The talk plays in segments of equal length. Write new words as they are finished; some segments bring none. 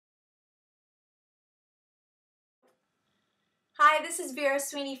Hi, this is Vera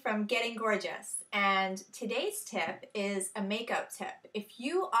Sweeney from Getting Gorgeous, and today's tip is a makeup tip. If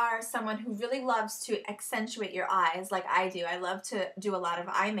you are someone who really loves to accentuate your eyes, like I do, I love to do a lot of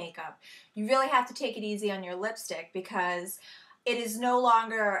eye makeup, you really have to take it easy on your lipstick because it is no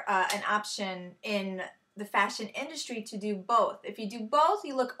longer an option in the fashion industry to do both. If you do both,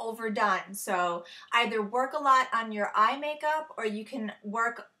 you look overdone. So either work a lot on your eye makeup or you can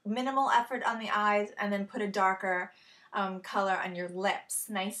work minimal effort on the eyes and then put a darker color on your lips.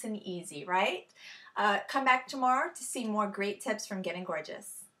 Nice and easy, right? Come back tomorrow to see more great tips from Getting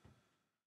Gorgeous.